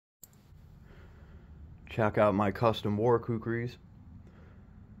Check out my custom war kukris.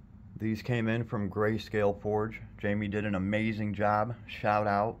 These came in from GreyScale Forge. Jamie did an amazing job. Shout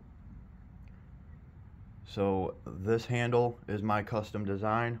out. So this handle is my custom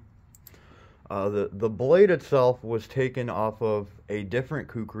design. The blade itself was taken off of a different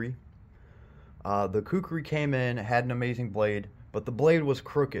kukri. The kukri came in, had an amazing blade, but the blade was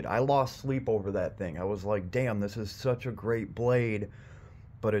crooked. I lost sleep over that thing. I was like, damn, this is such a great blade,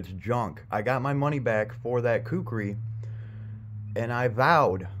 but it's junk. I got my money back for that kukri, and I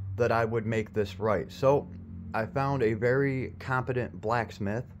vowed that I would make this right. So I found a very competent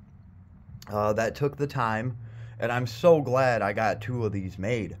blacksmith that took the time, and I'm so glad I got two of these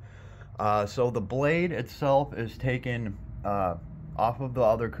made. So the blade itself is taken off of the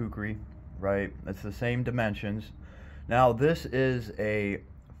other kukri, right? It's the same dimensions. Now this is a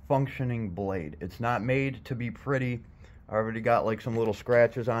functioning blade. It's not made to be pretty. I already got like some little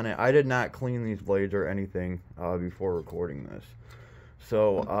scratches on it. I did not clean these blades or anything before recording this.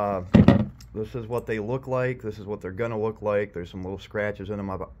 So this is what they look like. This is what they're gonna look like. There's some little scratches in them.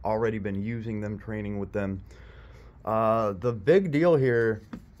 I've already been using them, training with them. The big deal here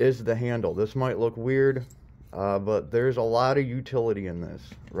is the handle. This might look weird, but there's a lot of utility in this,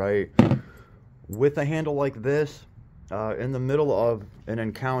 right? With a handle like this, in the middle of an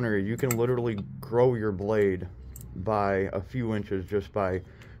encounter, you can literally grow your blade by a few inches just by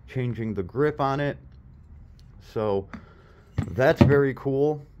changing the grip on it. So that's very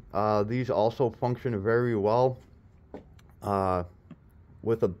cool. These also function very well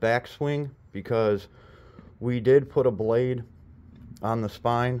with a backswing, because we did put a blade on the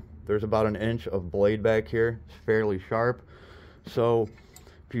spine. There's about an inch of blade back here. It's fairly sharp. So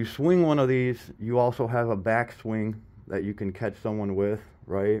if you swing one of these, you also have a backswing that you can catch someone with,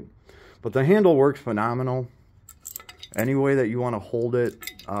 right? But the handle works phenomenal. Any way that you want to hold it,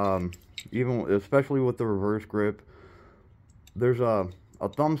 even especially with the reverse grip. There's a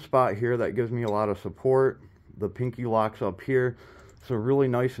thumb spot here that gives me a lot of support. The pinky locks up here. It's a really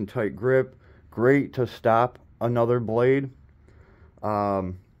nice and tight grip. Great to stop another blade.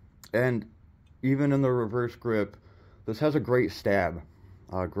 And even in the reverse grip, this has a great stab.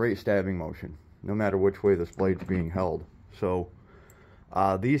 Great stabbing motion, no matter which way this blade's being held. So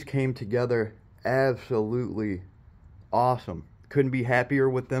these came together absolutely awesome. Couldn't be happier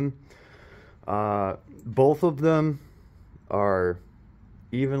with them. Both of them are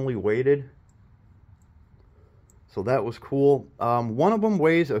evenly weighted, so that was cool. One of them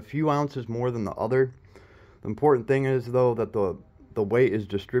weighs a few ounces more than the other. The important thing is, though, that the weight is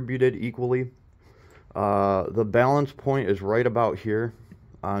distributed equally. The balance point is right about here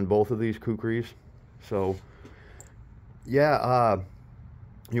on both of these kukris. So yeah,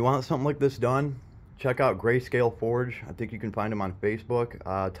 you want something like this done, check out GreyScale Forge. I think you can find them on Facebook.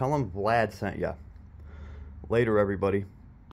 Tell them Vlad sent ya. Later, everybody.